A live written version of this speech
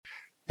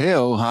Hey,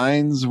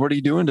 Hinds, what are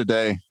you doing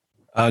today?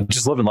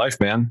 Just living life,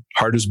 man.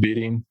 Heart is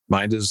beating,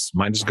 mind is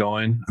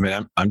going. I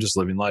mean, I'm just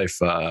living life.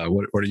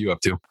 What are you up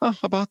to? Oh,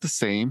 about the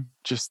same.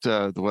 Just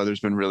the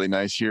weather's been really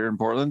nice here in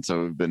Portland,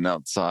 so we've been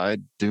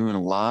outside doing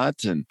a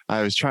lot. And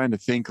I was trying to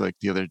think, like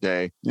the other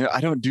day,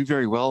 I don't do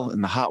very well in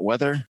the hot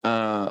weather.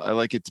 I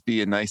like it to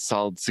be a nice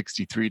solid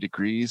 63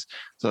 degrees.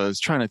 So I was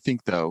trying to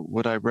think, though,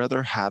 would I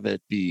rather have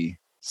it be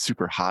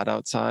super hot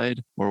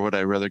outside, or would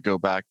I rather go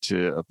back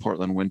to a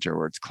Portland winter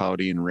where it's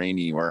cloudy and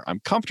rainy, where I'm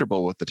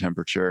comfortable with the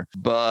temperature,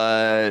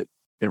 but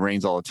it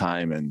rains all the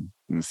time, and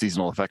the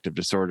seasonal affective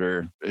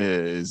disorder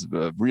is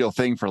a real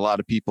thing for a lot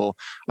of people.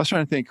 I was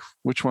trying to think,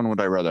 which one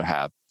would I rather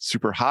have?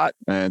 Super hot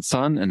and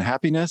sun and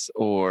happiness,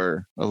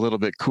 or a little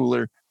bit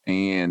cooler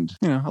and,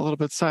 a little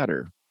bit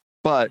sadder,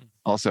 but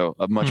also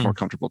a much more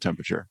comfortable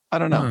temperature. I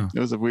don't know. It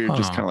was a weird,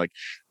 just kind of like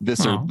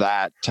this or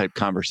that type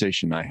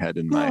conversation I had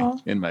in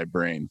my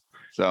brain.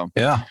 So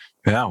yeah.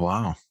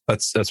 Wow.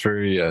 That's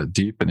very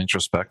deep and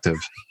introspective.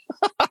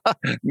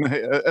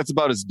 That's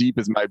about as deep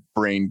as my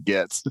brain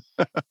gets.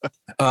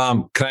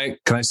 Can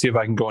I see if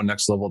I can go a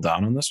next level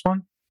down on this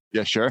one?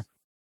 Yeah, sure.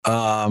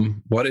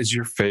 What is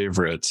your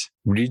favorite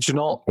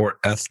regional or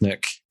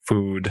ethnic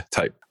food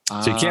type?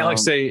 So you can't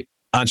say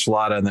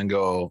enchilada and then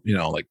go,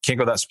 can't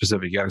go that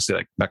specific. You gotta say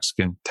like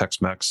Mexican,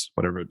 Tex-Mex,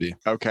 whatever it be.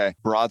 Okay.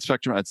 Broad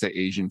spectrum, I'd say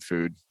Asian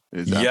food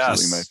is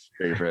absolutely my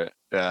favorite.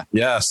 Yeah.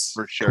 Yes.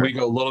 For sure. Can we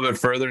go a little bit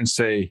further and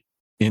say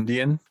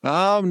Indian?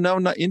 No,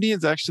 not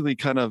Indian's actually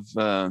kind of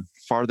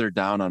farther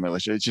down on my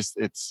list.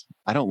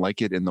 I don't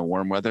like it in the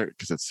warm weather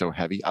because it's so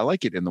heavy. I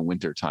like it in the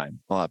winter time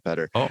a lot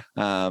better.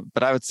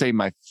 But I would say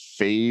my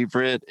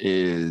favorite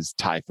is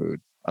Thai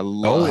food. I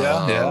love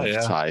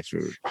Thai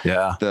food.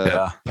 Yeah.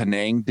 The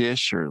Penang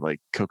dish, or like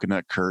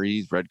coconut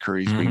curries, red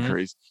curries, green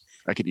curries.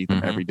 I could eat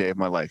them every day of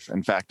my life.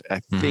 In fact, I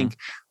think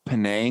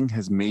Penang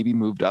has maybe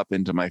moved up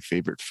into my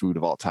favorite food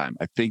of all time.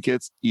 I think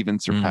it's even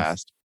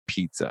surpassed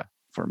pizza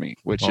for me,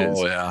 which is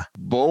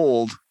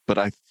bold, but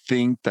I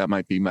think that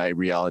might be my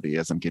reality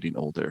as I'm getting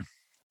older.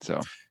 So,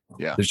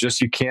 yeah. There's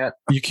just, you can't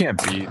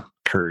beat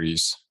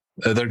curries.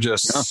 They're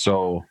just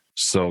so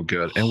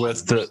good. And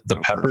with the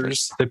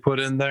peppers they put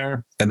in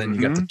there, and then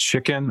you got the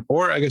chicken,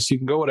 or I guess you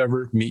can go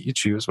whatever meat you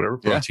choose, whatever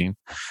protein.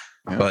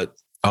 Yeah. But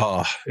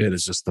it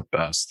is just the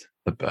best.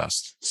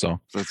 So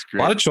that's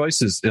great. A lot of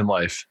choices in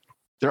life.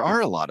 There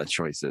are a lot of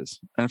choices.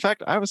 And in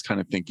fact, I was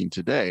kind of thinking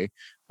today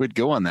we'd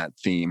go on that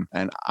theme,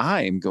 and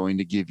I'm going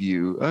to give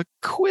you a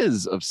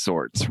quiz of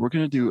sorts. We're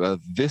going to do a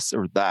this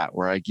or that,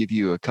 where I give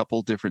you a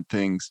couple different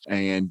things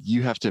and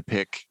you have to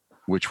pick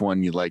which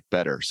one you like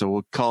better. So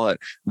we'll call it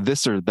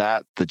this or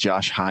that, the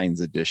Josh Hinds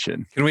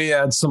edition. Can we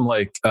add some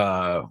Want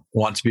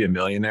to Be a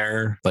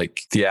Millionaire,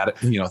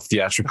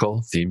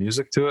 theatrical theme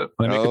music to it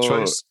when I make a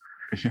choice?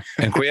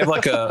 And can we have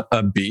like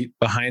a beat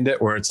behind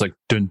it where it's like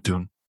dun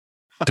dun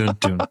dun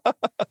dun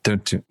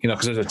dun dun?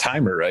 Because there's a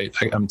timer, right?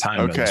 I'm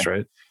timing this,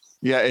 right?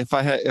 Yeah, if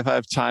I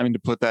have time to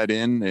put that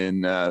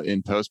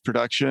in post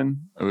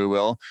production, we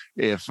will.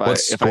 What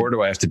score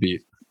do I have to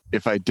beat?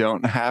 If I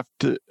don't have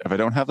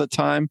the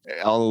time,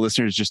 all the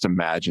listeners just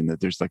imagine that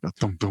there's like a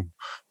dum dum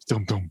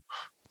dum dum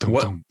dum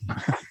dum.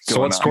 So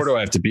what score do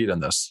I have to beat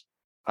on this?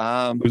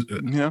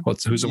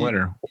 Who's the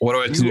winner? What do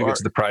I have to do to get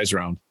to the prize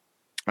round?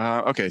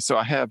 Okay, so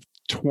I have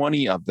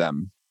 20 of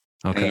them.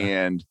 Okay.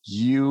 And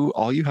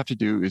all you have to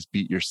do is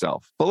beat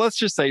yourself. But let's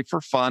just say,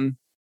 for fun,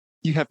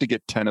 you have to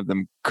get 10 of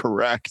them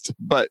correct.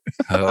 But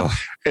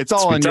it's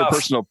all on your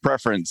personal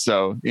preference.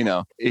 So,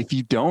 if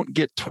you don't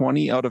get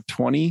 20 out of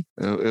 20,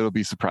 it'll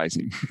be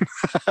surprising.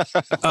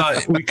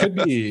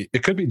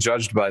 It could be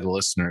judged by the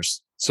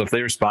listeners. So if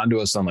they respond to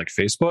us on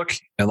Facebook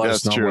and let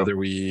us know whether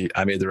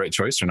I made the right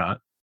choice or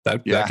not.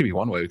 That could be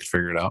one way we could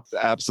figure it out.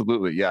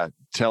 Absolutely. Yeah.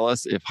 Tell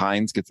us if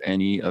Hinds gets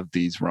any of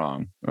these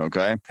wrong.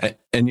 Okay.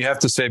 And you have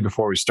to say,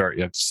 before we start,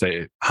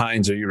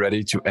 Hinds, are you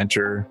ready to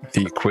enter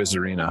the quiz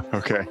arena?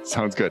 Okay.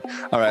 Sounds good.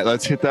 All right.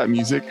 Let's hit that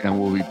music and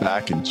we'll be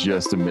back in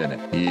just a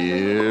minute.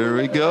 Here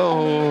we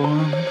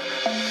go.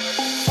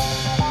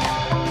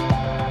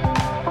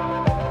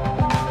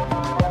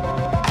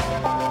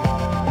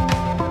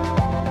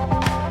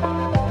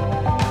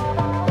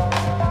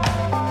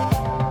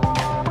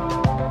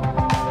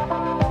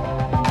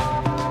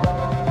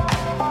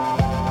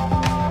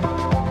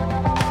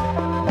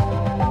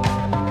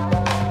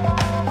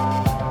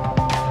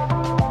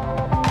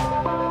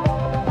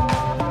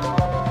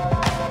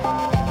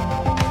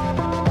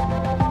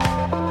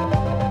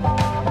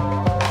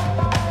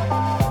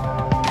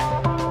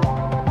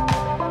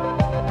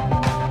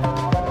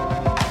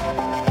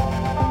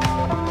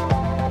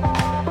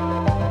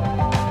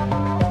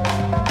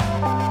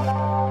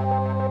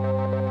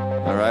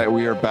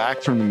 We are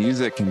back from the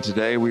music, and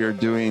today we are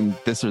doing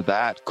this or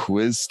that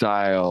quiz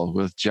style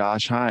with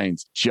Josh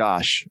Hinds.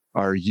 Josh,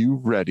 are you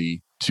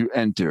ready to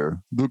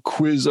enter the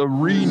quiz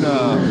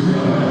arena?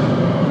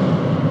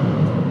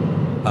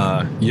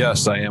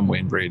 Yes, I am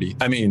Wayne Brady.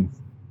 I mean,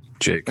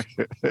 Jake.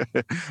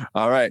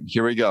 All right,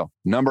 here we go.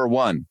 Number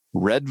one,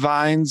 red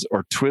vines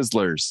or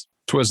Twizzlers?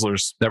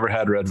 Twizzlers. Never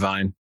had red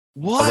vine.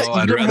 What?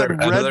 Although You don't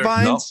have red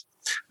vines?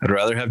 I'd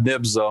rather have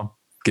nibs though.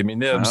 Give me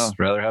nibs. Oh,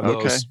 Rather have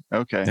those.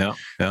 Okay. Yeah.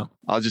 Yeah.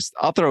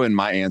 I'll throw in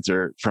my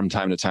answer from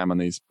time to time on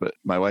these, but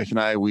my wife and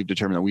I, we've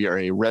determined that we are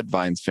a red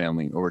vines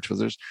family over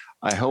Twizzlers.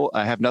 I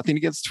have nothing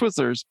against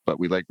Twizzlers, but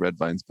we like red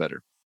vines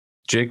better.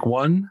 Jake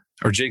 1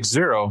 or Jake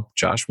 0,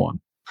 Josh 1.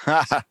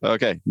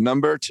 Okay.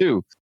 Number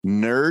 2,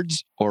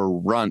 nerds or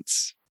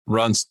runts?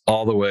 Runts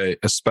all the way,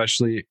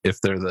 especially if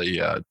they're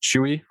the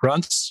chewy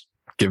runts.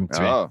 Give them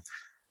to me.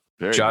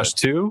 Very Josh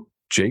good. 2,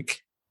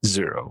 Jake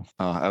 0.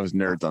 I was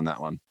nerds on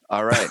that one.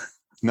 All right.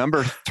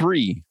 Number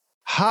 3,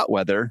 hot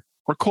weather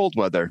or cold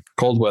weather?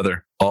 Cold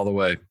weather all the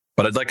way,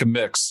 but I'd like a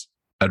mix.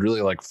 I'd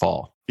really like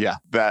fall. Yeah,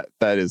 that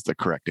is the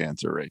correct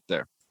answer right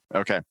there.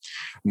 Okay.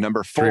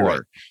 Number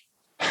 4,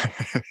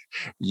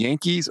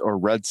 Yankees or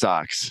Red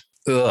Sox?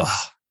 Ugh,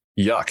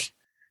 yuck.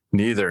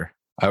 Neither.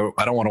 I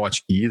don't want to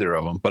watch either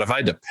of them, but if I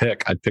had to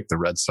pick, I'd pick the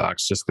Red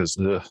Sox just because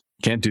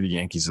can't do the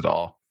Yankees at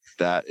all.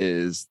 That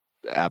is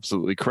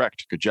absolutely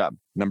correct. Good job.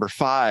 Number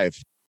 5,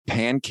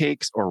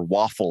 pancakes or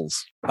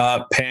waffles?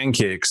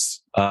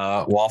 Pancakes.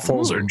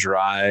 Waffles are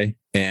dry.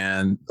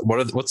 And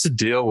what's the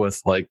deal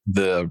with like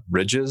the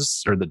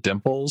ridges or the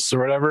dimples or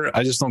whatever?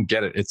 I just don't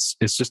get it.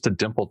 It's just a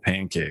dimpled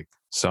pancake.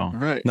 So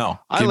no,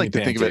 I like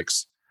to think of it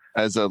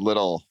as a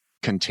little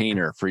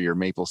container for your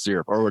maple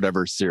syrup or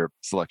whatever syrup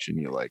selection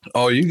you like.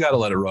 Oh, you got to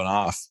let it run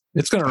off.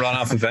 It's going to run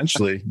off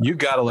eventually. You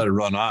got to let it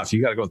run off.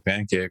 You got to go with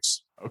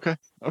pancakes. Okay.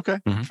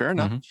 Fair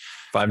enough.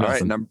 5-0. All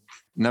right.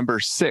 Number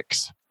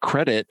 6,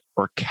 credit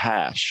or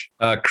cash?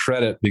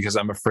 Credit, because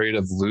I'm afraid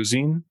of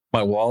losing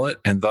my wallet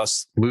and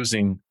thus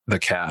losing the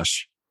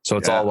cash. So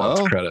it's all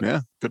about credit.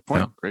 Yeah. Good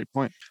point. Yeah. Great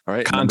point. All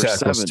right.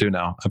 Contactless too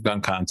now. I've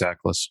gone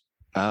contactless.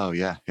 Oh,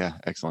 yeah. Yeah.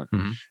 Excellent.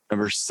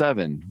 Number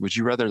 7, would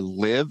you rather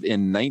live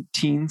in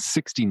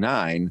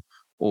 1969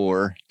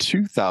 or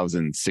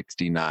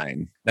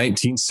 2069?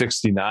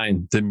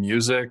 1969, the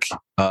music,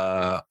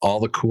 all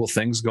the cool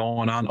things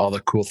going on, all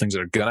the cool things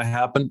that are going to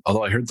happen.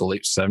 Although I heard the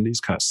late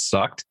 70s kind of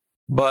sucked,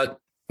 but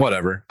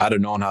whatever. I'd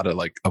have known how to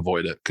like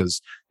avoid it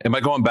because am I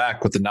going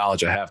back with the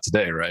knowledge I have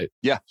today, right?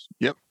 Yeah.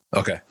 Yep.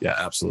 Okay. Yeah,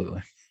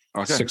 absolutely.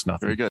 Okay. 6-0.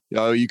 Very good.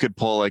 Oh, you could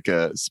pull like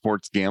a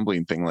sports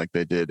gambling thing like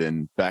they did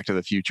in Back to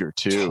the Future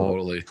too.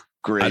 Totally.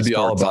 Great. I'd be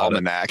all about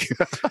almanac.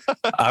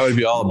 I would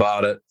be all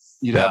about it.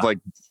 You'd have like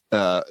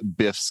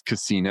Biff's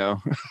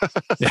Casino.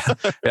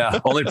 Yeah.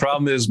 Only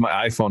problem is my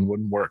iPhone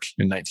wouldn't work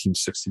in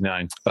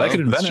 1969, but I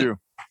could invent it.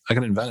 I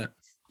could invent it.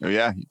 Oh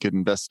yeah, you could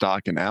invest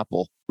stock in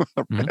Apple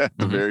at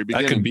the very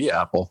beginning. I could be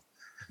Apple.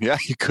 Yeah,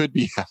 you could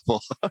be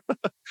Apple.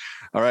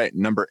 All right,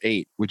 number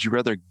 8. Would you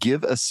rather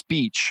give a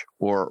speech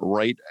or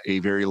write a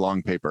very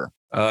long paper?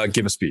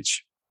 Give a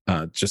speech.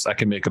 Just I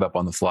can make it up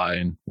on the fly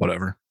and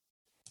whatever.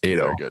 8-0.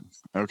 Very good.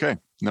 Okay,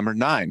 number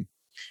 9.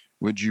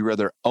 Would you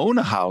rather own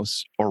a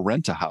house or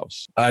rent a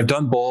house? I've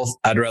done both.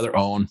 I'd rather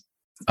own.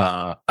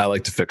 I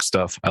like to fix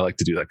stuff. I like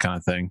to do that kind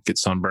of thing. Get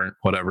sunburnt,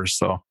 whatever.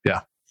 So yeah,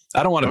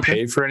 I don't want to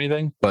pay for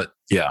anything, but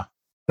yeah,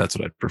 that's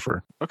what I'd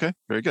prefer. Okay,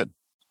 very good.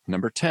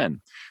 Number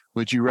 10.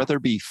 Would you rather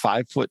be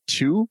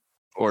 5'2"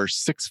 or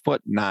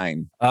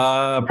 6'9"?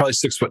 Probably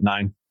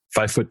 6'9".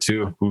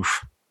 5'2".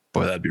 Oof,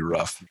 boy, that'd be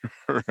rough.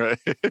 Right.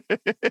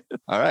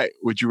 All right.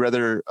 Would you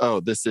rather? Oh,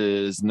 this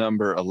is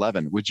number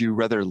 11. Would you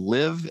rather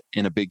live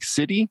in a big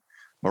city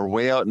or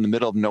way out in the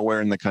middle of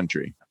nowhere in the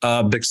country?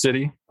 Big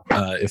city.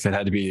 If it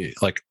had to be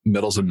like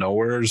middles of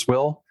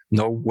nowheresville.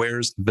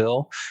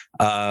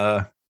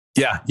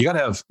 Yeah, you gotta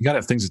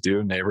have things to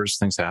do, neighbors,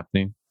 things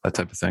happening, that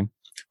type of thing.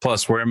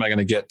 Plus, where am I going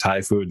to get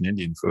Thai food and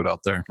Indian food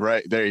out there?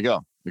 Right. There you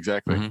go.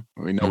 Exactly.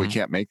 We know we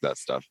can't make that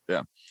stuff.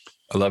 Yeah.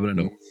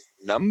 11-0.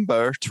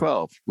 Number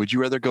 12. Would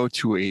you rather go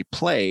to a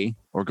play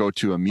or go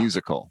to a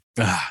musical?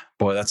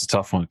 Boy, that's a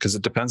tough one because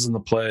it depends on the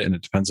play and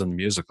it depends on the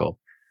musical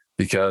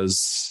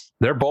because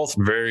they're both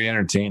very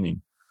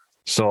entertaining.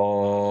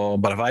 So,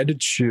 but if I had to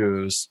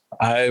choose,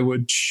 I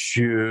would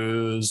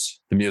choose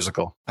the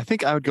musical. I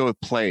think I would go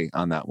with play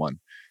on that one.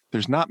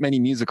 There's not many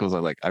musicals I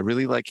like.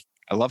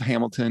 I love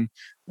Hamilton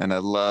and I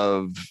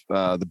love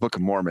the Book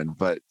of Mormon,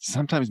 but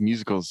sometimes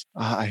musicals,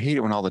 I hate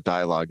it when all the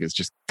dialogue is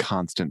just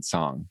constant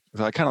song.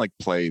 So I kind of like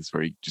plays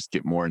where you just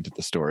get more into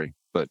the story.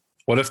 But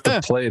what if the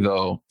play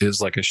though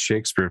is like a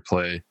Shakespeare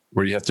play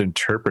where you have to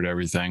interpret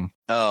everything?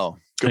 Oh,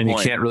 good and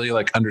point. You can't really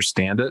like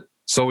understand it.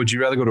 So would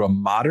you rather go to a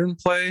modern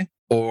play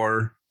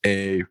or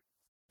a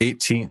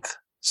 18th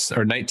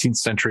or 19th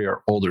century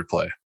or older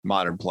play?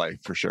 Modern play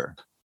for sure.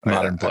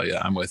 Modern play.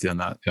 Yeah, I'm with you on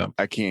that. Yeah.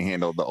 I can't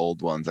handle the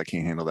old ones. I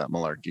can't handle that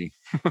malarkey.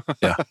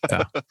 Yeah.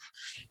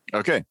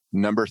 Okay.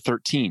 Number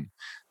 13,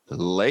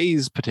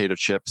 Lay's potato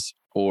chips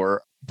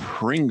or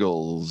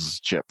Pringles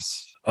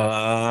chips?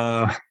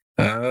 I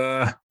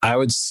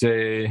would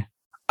say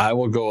I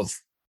will go with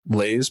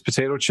Lay's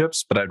potato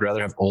chips, but I'd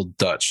rather have Old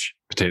Dutch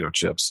potato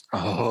chips.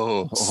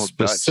 Oh,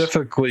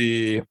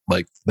 specifically Dutch.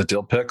 Like the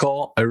dill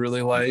pickle. I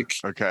really like.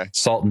 Okay.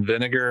 Salt and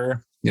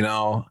vinegar. You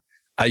know,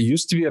 I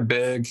used to be a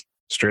big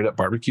straight up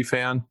barbecue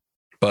fan,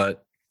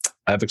 but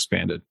I've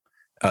expanded.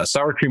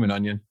 Sour cream and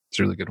onion. It's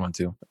a really good one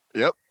too.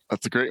 Yep.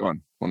 That's a great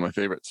one. One of my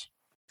favorites.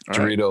 All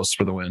right. Doritos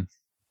for the win.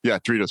 Yeah,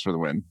 Doritos for the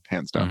win,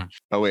 hands down. Mhm.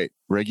 Oh wait,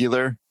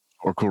 regular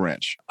or Cool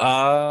Ranch?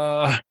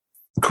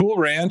 Cool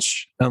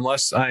Ranch,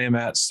 unless I am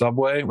at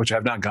Subway, which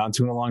I've not gone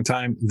to in a long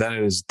time, then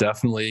it is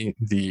definitely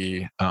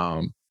the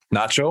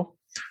nacho,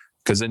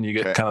 because then you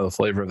get kind of the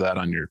flavor of that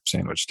on your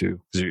sandwich too.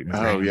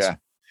 Oh yeah.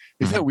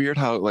 Isn't that weird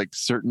how like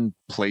certain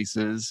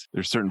places,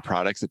 there's certain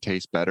products that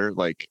taste better?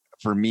 Like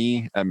for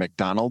me at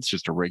McDonald's,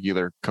 just a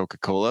regular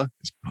Coca-Cola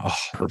is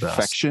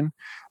perfection.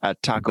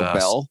 At Taco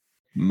Bell,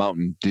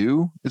 Mountain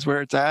Dew is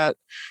where it's at.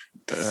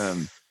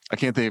 I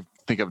can't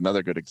think of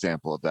another good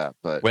example of that,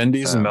 but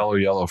Wendy's and Mellow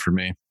Yellow for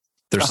me.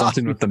 There's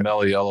something with the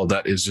Mellow Yellow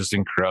that is just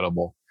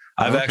incredible.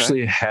 I've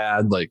actually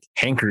had like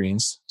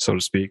hankerings, so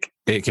to speak,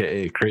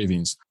 aka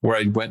cravings, where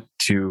I went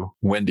to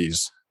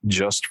Wendy's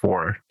just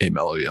for a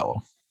Mellow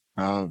Yellow.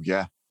 Oh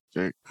yeah.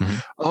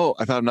 Oh,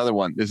 I thought another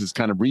one. This is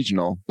kind of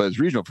regional, but it's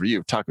regional for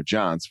you. Taco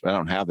John's. I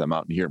don't have them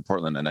out here in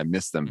Portland, and I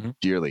miss them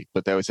dearly.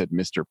 But they always had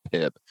Mr.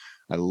 Pibb.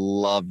 I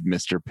loved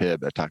Mr.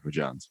 Pibb at Taco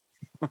John's.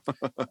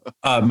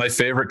 My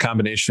favorite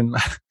combination,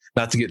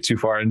 not to get too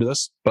far into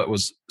this, but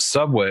was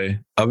Subway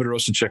oven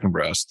roasted chicken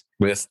breast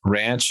with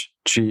ranch,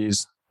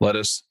 cheese,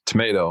 lettuce,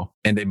 tomato,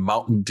 and a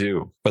Mountain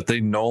Dew. But they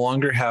no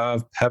longer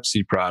have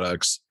Pepsi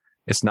products.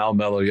 It's now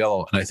Mellow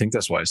Yellow, and I think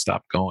that's why I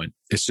stopped going.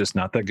 It's just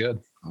not that good.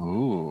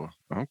 Oh,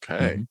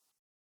 okay.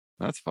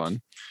 That's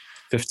fun.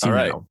 15. All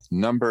right.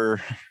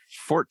 Number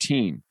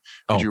 14.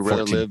 Would you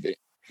rather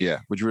 14.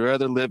 Would you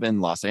rather live in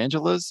Los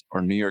Angeles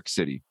or New York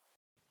City?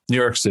 New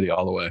York City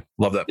all the way.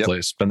 Love that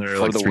place. Been there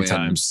like 3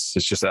 times.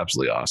 It's just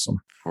absolutely awesome.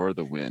 For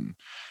the win.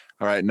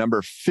 All right.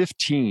 Number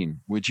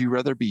 15. Would you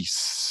rather be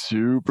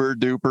super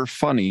duper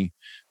funny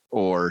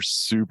or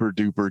super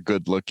duper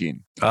good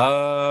looking?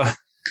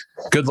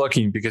 Good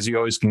looking, because you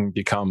always can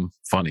become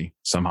funny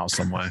somehow,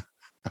 some way.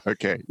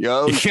 Okay.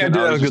 You can't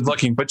do that with good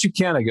looking, but you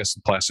can, I guess,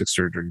 in plastic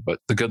surgery.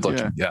 But the good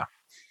looking, yeah.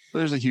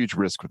 There's a huge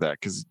risk with that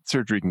because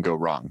surgery can go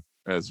wrong,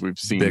 as we've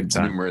seen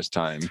numerous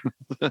times.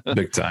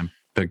 Big time.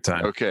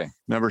 Okay.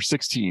 Number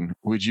 16.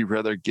 Would you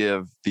rather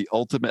give the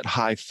ultimate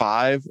high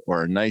five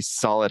or a nice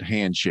solid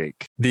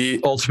handshake? The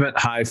ultimate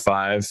high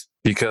five,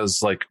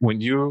 because like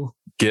when you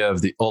give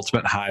the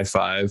ultimate high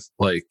five,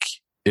 like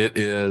it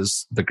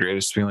is the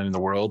greatest feeling in the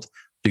world,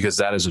 because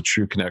that is a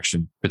true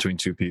connection between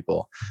two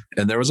people.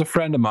 And there was a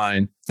friend of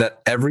mine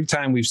that every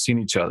time we've seen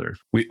each other,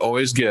 we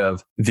always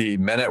give the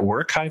men at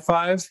work high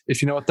five,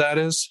 if you know what that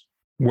is,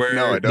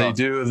 where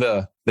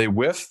they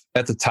whiff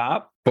at the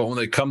top, but when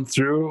they come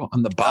through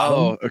on the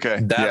bottom,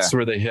 that's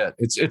where they hit.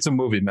 It's a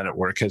movie, Men at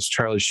Work. It has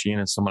Charlie Sheen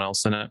and someone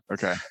else in it.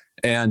 Okay.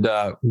 And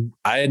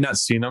I had not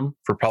seen him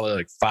for probably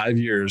like 5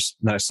 years.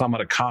 And then I saw him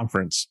at a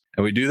conference,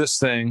 and we do this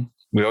thing.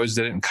 We always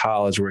did it in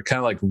college, where we kind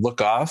of like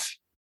look off,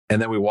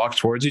 and then we walk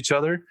towards each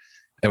other,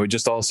 and we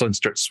just all of a sudden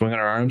start swinging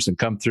our arms and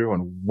come through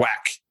and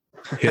whack,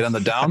 hit on the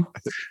down.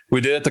 We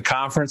did it at the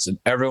conference, and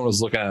everyone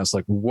was looking at us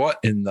like, what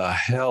in the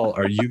hell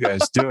are you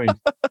guys doing?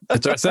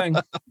 It's our thing.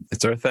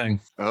 It's our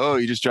thing. Oh,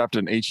 you just dropped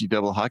an HE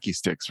double hockey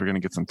sticks. We're going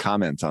to get some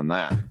comments on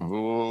that.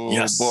 Oh,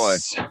 yes. Boy.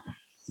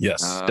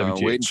 Yes.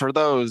 WTH. Waiting for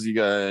those, you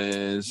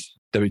guys.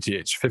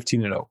 WTH,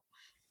 15-0.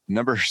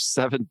 Number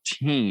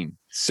 17.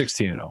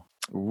 16-0.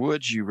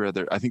 Would you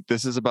rather, I think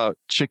this is about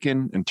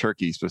chicken and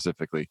turkey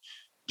specifically.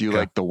 Do you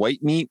like the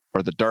white meat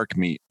or the dark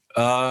meat?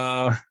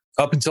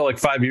 Up until like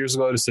 5 years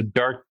ago, I just said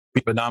dark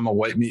meat, but now I'm a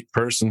white meat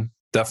person.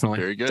 Definitely.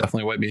 Very good.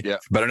 Definitely white meat. Yeah.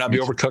 Better not be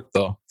overcooked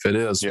though. If it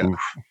is,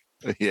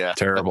 yeah.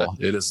 Terrible.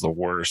 It is the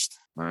worst.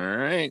 All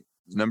right.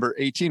 Number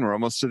 18. We're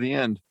almost to the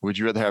end. Would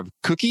you rather have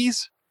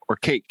cookies or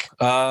cake?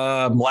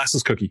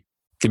 Molasses cookie.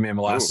 Give me a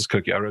molasses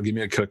cookie. I would give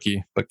me a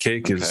cookie, but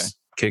cake is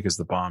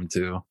the bomb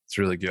too. It's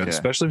really good,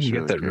 especially if you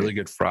get that really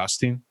good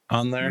frosting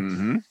on there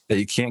that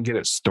you can't get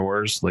at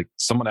stores. Like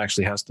someone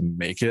actually has to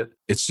make it.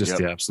 It's just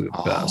the absolute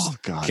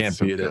best. God, can't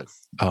beat it.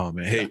 Oh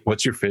man, hey,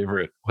 what's your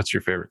favorite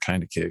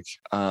kind of cake?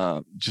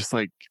 Just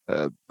like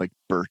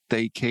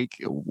birthday cake,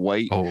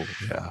 white. Oh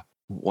yeah,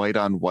 white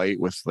on white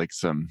with like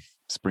some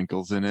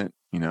sprinkles in it.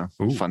 You know,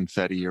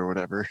 funfetti or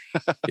whatever.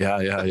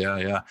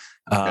 Yeah.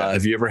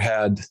 Have you ever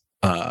had?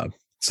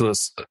 So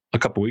this, a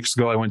couple of weeks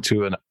ago, I went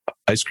to an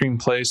ice cream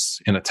place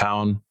in a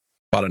town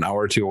about an hour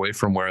or two away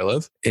from where I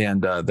live,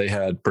 and they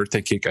had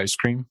birthday cake ice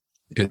cream.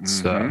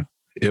 It's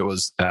it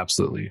was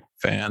absolutely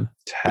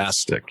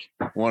fantastic.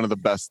 It's one of the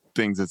best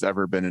things that's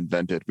ever been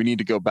invented. We need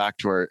to go back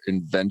to our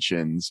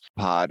inventions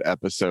pod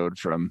episode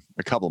from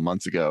a couple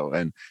months ago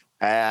and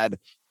add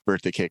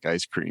birthday cake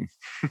ice cream.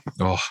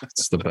 Oh,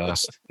 it's the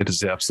best. It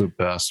is the absolute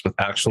best with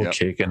actual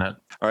cake in it.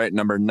 All right,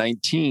 number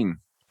 19,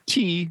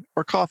 tea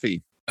or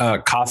coffee?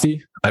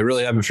 Coffee. I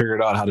really haven't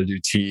figured out how to do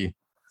tea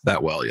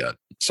that well yet.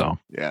 So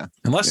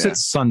unless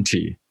it's sun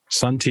tea.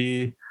 Sun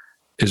tea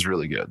is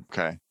really good.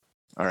 Okay.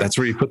 All right. That's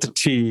where you put the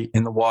tea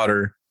in the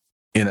water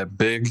in a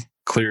big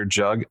clear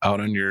jug out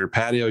on your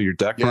patio, your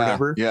deck or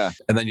whatever. Yeah.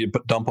 And then you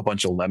dump a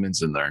bunch of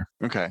lemons in there.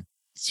 Okay.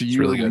 So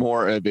you're really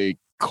more of a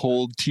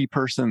cold tea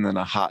person than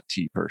a hot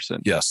tea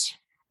person. Yes.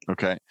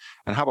 Okay.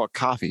 And how about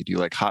coffee? Do you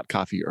like hot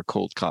coffee or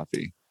cold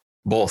coffee?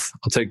 Both.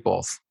 I'll take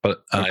both,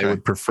 but I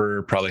would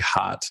prefer probably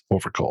hot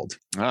over cold.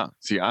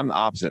 See, I'm the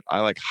opposite.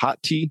 I like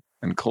hot tea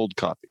and cold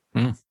coffee.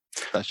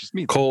 That's just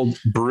me. Cold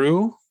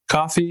brew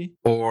coffee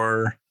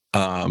or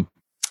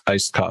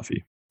iced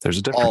coffee. There's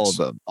a difference. All of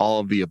them. All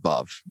of the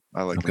above.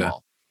 I like them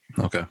all.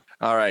 Okay.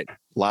 All right.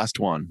 Last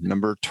one.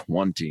 Number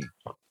 20.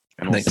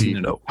 And we'll see if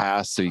you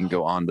pass so you can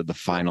go on to the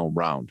final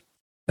round.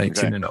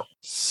 19-0.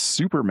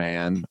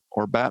 Superman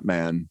or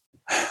Batman?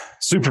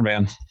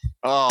 Superman.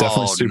 Oh,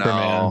 definitely Superman.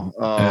 No.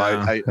 Oh,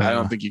 I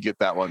don't think you get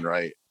that one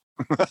right.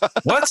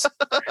 What?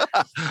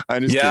 I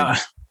just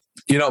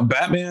kidding.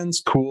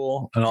 Batman's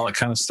cool and all that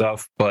kind of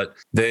stuff, but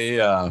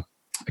they I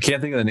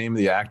can't think of the name of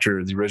the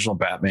actor, the original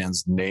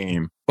Batman's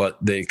name, but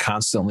they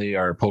constantly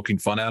are poking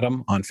fun at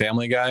him on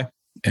Family Guy.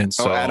 And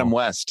so Adam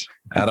West.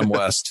 Adam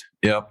West.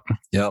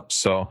 Yep.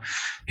 So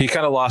he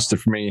kind of lost it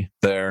for me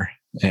there.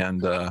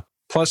 And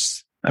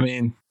plus, I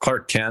mean,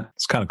 Clark Kent,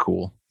 it's kind of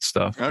cool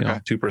stuff. Okay.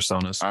 Two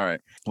personas. All right.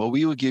 Well,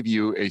 we will give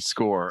you a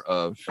score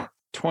of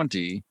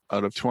 20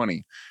 out of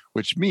 20,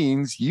 which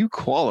means you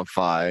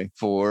qualify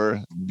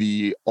for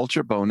the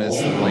Ultra Bonus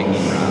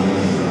Lightning Round.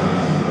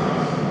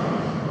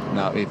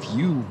 Now, if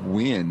you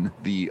win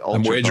the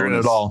Ultra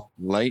Bonus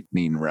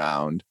Lightning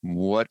Round,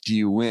 what do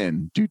you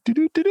win?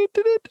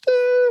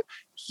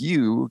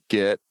 You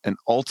get an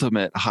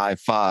ultimate high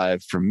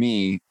five from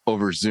me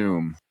over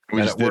Zoom.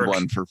 We just did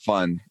one for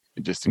fun,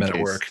 just in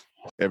case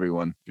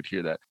everyone could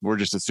hear that. We're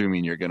just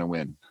assuming you're going to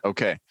win.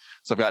 Okay.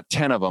 So I've got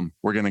 10 of them.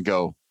 We're going to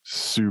go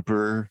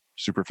super,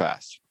 super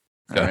fast.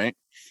 All right.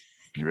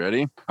 You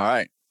ready? All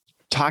right.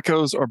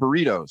 Tacos or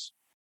burritos?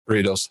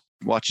 Burritos.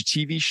 Watch a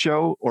TV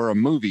show or a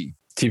movie?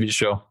 TV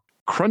show.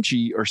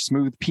 Crunchy or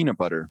smooth peanut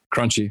butter?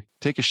 Crunchy.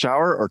 Take a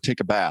shower or take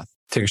a bath?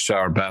 Take a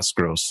shower. Bath's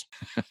gross.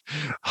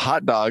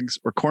 Hot dogs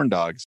or corn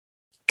dogs?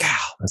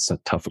 God, that's a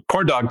tough one.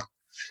 Corn dog.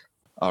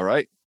 All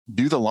right.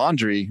 Do the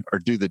laundry or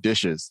do the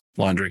dishes?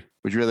 Laundry.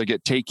 Would you rather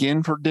get take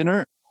in for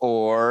dinner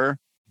or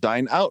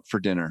dine out for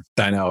dinner?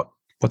 Dine out.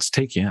 What's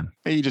take in?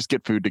 Hey, you just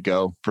get food to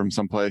go from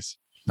someplace.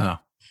 Oh,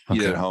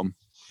 okay. Eat at home.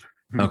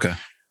 Okay.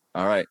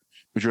 All right.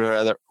 Would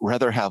you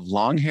rather have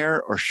long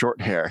hair or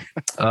short hair?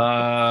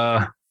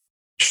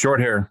 Short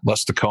hair.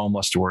 Less to comb,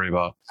 less to worry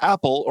about.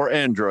 Apple or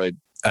Android?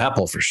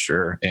 Apple for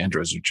sure.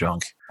 Androids are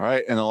junk. All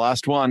right. And the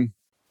last one,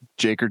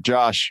 Jake or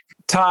Josh?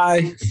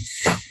 Tie.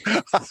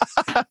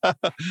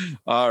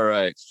 All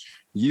right.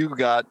 You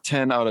got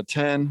 10 out of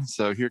 10.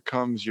 So here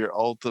comes your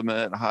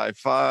ultimate high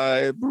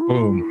five.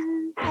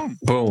 Boom.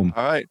 Boom.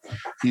 All right.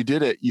 You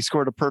did it. You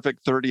scored a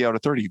perfect 30 out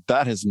of 30.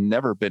 That has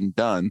never been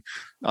done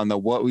on the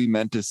What We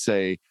Meant to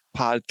Say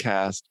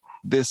podcast,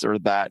 this or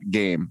that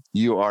game.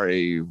 You are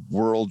a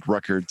world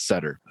record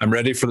setter. I'm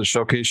ready for the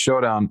Showcase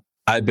Showdown.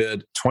 I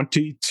bid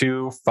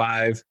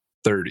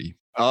 $22,530.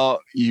 Oh,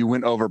 you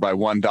went over by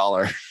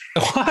 $1.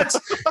 What?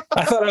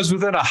 I thought I was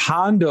within a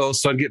Hondo,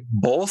 so I'd get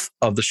both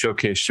of the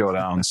Showcase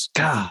Showdowns.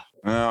 God.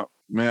 Well,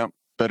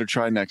 better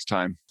try next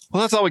time. Well,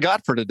 that's all we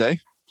got for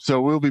today.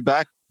 So we'll be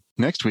back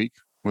next week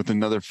with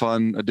another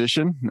fun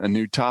edition, a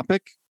new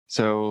topic.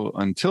 So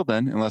until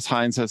then, unless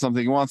Hinds has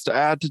something he wants to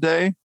add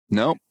today,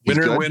 no.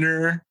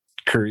 Winner,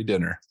 curry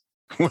dinner.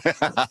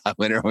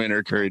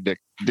 winner, curry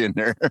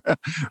dinner.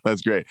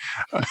 That's great.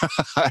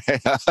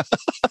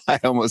 I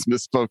almost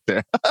misspoke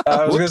there.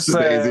 I was going to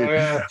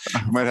say,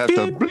 I might have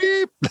to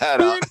bleep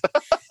that out.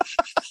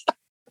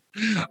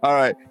 All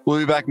right. We'll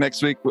be back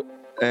next week.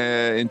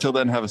 Until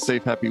then, have a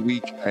safe, happy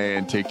week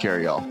and take care,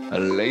 y'all.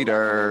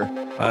 Later.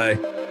 Bye.